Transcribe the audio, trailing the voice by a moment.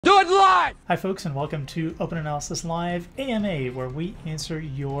God! Hi folks, and welcome to Open Analysis Live AMA, where we answer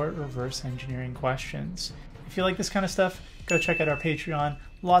your reverse engineering questions. If you like this kind of stuff, go check out our Patreon.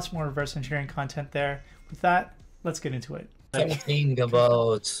 Lots more reverse engineering content there. With that, let's get into it. The thing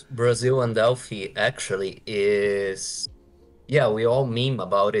about Brazil and Delphi actually is, yeah, we all meme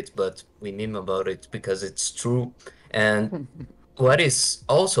about it, but we meme about it because it's true. And what is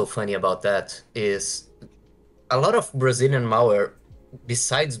also funny about that is a lot of Brazilian malware,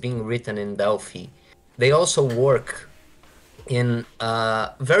 besides being written in Delphi, they also work in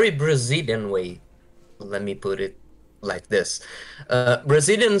a very Brazilian way. Let me put it like this.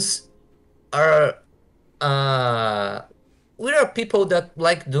 Brazilians are, we are people that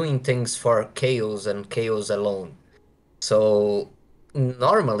like doing things for chaos and chaos alone. So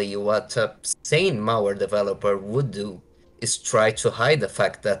normally what a sane malware developer would do is try to hide the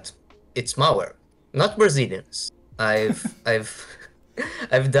fact that it's malware, not Brazilians. I've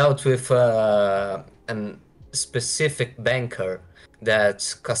dealt with a specific banker that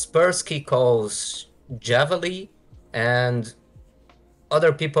Kaspersky calls Javali and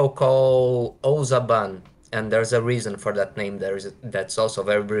other people call Ozaban, and there's a reason for that name. That's also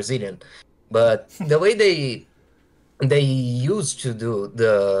very Brazilian. But the way they used to do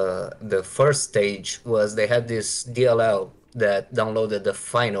the first stage was they had this DLL that downloaded the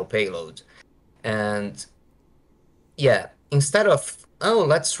final payload, and yeah, instead of, oh,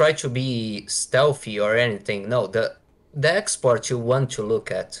 let's try to be stealthy or anything, no, the export you want to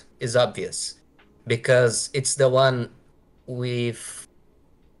look at is obvious because it's the one with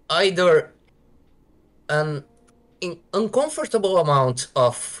either an uncomfortable amount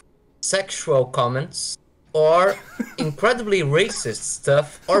of sexual comments or incredibly racist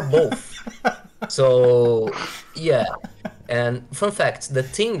stuff, or both. So yeah, and fun fact, the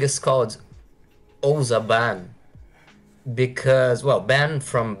thing is called Ozaban because, well, ban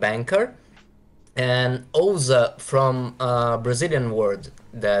from banker, and ousa from a Brazilian word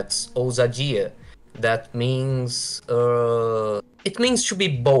that's ousadia, that means it means to be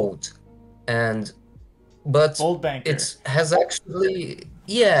bold, but Bold banker. it has actually,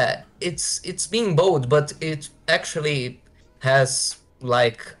 yeah, it's being bold, but it actually has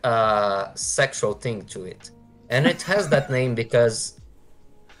like a sexual thing to it, and it has that name because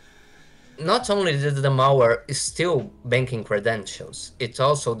not only did the malware steal banking credentials, it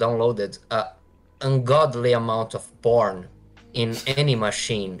also downloaded an ungodly amount of porn in any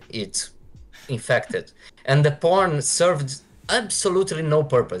machine it infected. And the porn served absolutely no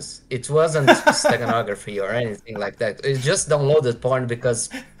purpose. It wasn't steganography or anything like that. It just downloaded porn because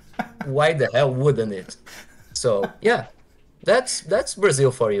why the hell wouldn't it? So yeah, that's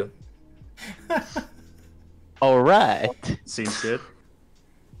Brazil for you. All right. Seems good.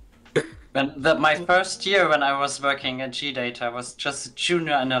 My first year when I was working at GData, I was just a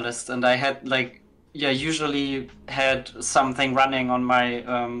junior analyst, and I had usually had something running on my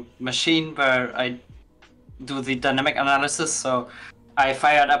machine where I do the dynamic analysis. So I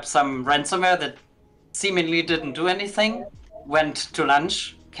fired up some ransomware that seemingly didn't do anything, went to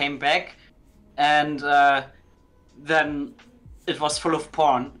lunch, came back, and then it was full of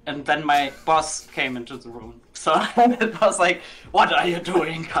porn, and then my boss came into the room. So it was like, what are you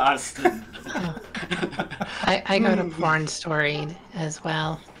doing, Karsten? I got a porn story as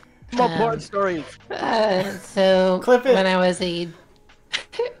well. More porn stories. So Clip it. when I was a...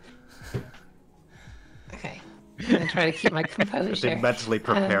 Okay, I'm gonna try to keep my composure. Did mentally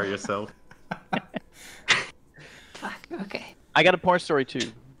prepare yourself. Fuck, okay. I got a porn story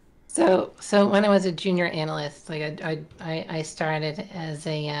too. So when I was a junior analyst, like I started as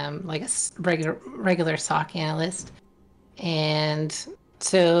a regular SOC analyst, and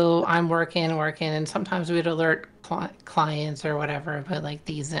so I'm working, and sometimes we'd alert clients or whatever, but like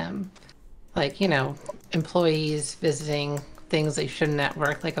these employees visiting things they shouldn't at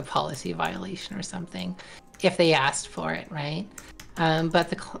work, like a policy violation or something, if they asked for it, right? But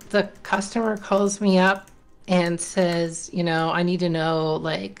the customer calls me up and says, I need to know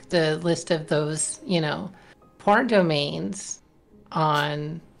like the list of those, porn domains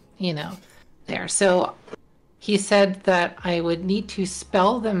on, there. So he said that I would need to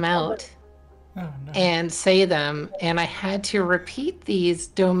spell them out and say them, and I had to repeat these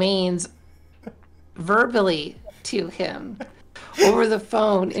domains verbally to him over the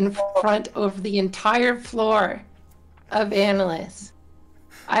phone in front of the entire floor of analysts.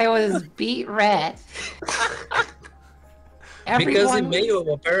 I was beat red. Because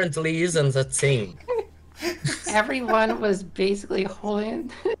email apparently isn't a thing. Everyone was basically trying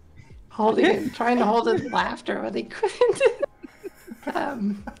to hold in laughter, but they couldn't.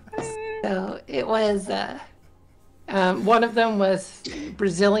 So it was One of them was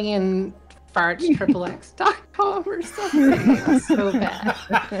Brazilian farts.xx.com or something. It was so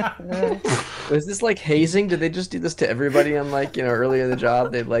bad. Was this like hazing? Did they just do this to everybody on like, earlier in the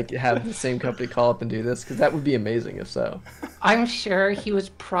job? They'd like have the same company call up and do this? Because that would be amazing if so. I'm sure he was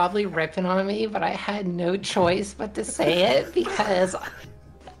probably ripping on me, but I had no choice but to say it because,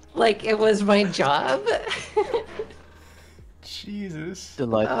 like, it was my job. Jesus.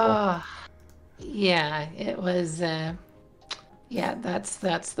 Delightful. Yeah, it was. Yeah, that's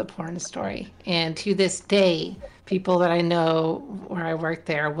the porn story. And to this day, people that I know where I work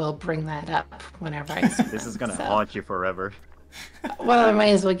there will bring that up whenever I see This is them, gonna so. haunt you forever. Well, I might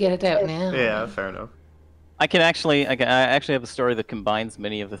as well get it out now. Yeah, fair enough. I actually have a story that combines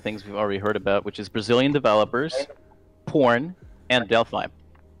many of the things we've already heard about, which is Brazilian developers, porn, and Delphi.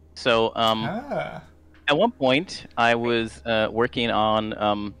 So, at one point, I was working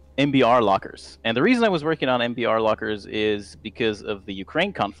on MBR lockers, and the reason I was working on MBR lockers is because of the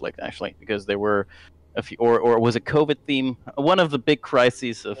Ukraine conflict, actually, because there were a few, or was a COVID theme, one of the big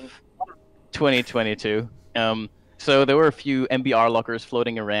crises of 2022. So there were a few MBR lockers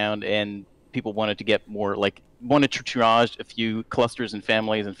floating around, and people wanted to get more, wanted to triage a few clusters and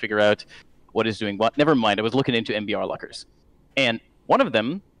families and figure out what is doing what. Never mind, I was looking into MBR lockers, and one of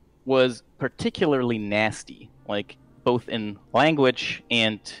them was particularly nasty, both in language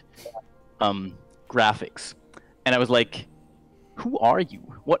and graphics. And I was like, who are you?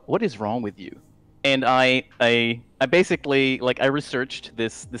 What is wrong with you? And I basically, I researched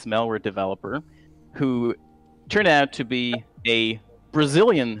this malware developer who turned out to be a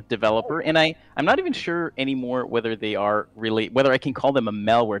Brazilian developer, and I'm not even sure anymore whether I can call them a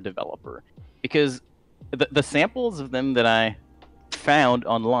malware developer, because the samples of them that I found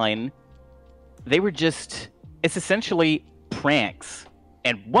online, it's essentially pranks,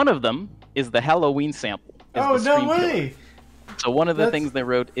 and one of them is the Halloween sample. Oh, no way! So one of the things they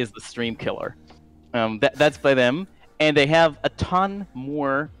wrote is the stream killer. That's by them, and they have a ton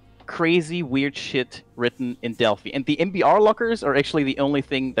more crazy, weird shit written in Delphi. And the MBR lockers are actually the only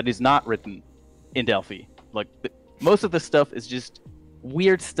thing that is not written in Delphi. Most of the stuff is just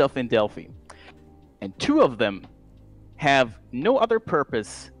weird stuff in Delphi. And two of them have no other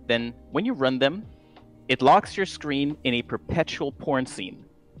purpose than when you run them, it locks your screen in a perpetual porn scene.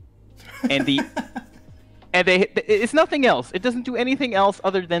 And it's nothing else. It doesn't do anything else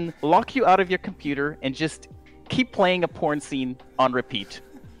other than lock you out of your computer and just keep playing a porn scene on repeat.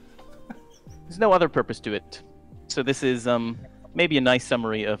 There's no other purpose to it. So this is maybe a nice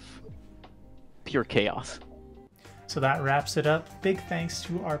summary of pure chaos. So that wraps it up. Big thanks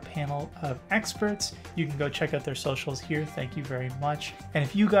to our panel of experts. You can go check out their socials here. Thank you very much. And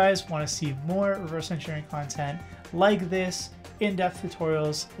if you guys want to see more reverse engineering content like this, in-depth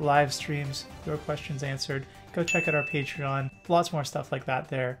tutorials, live streams, your questions answered, go check out our Patreon. Lots more stuff like that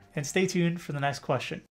there. And stay tuned for the next question.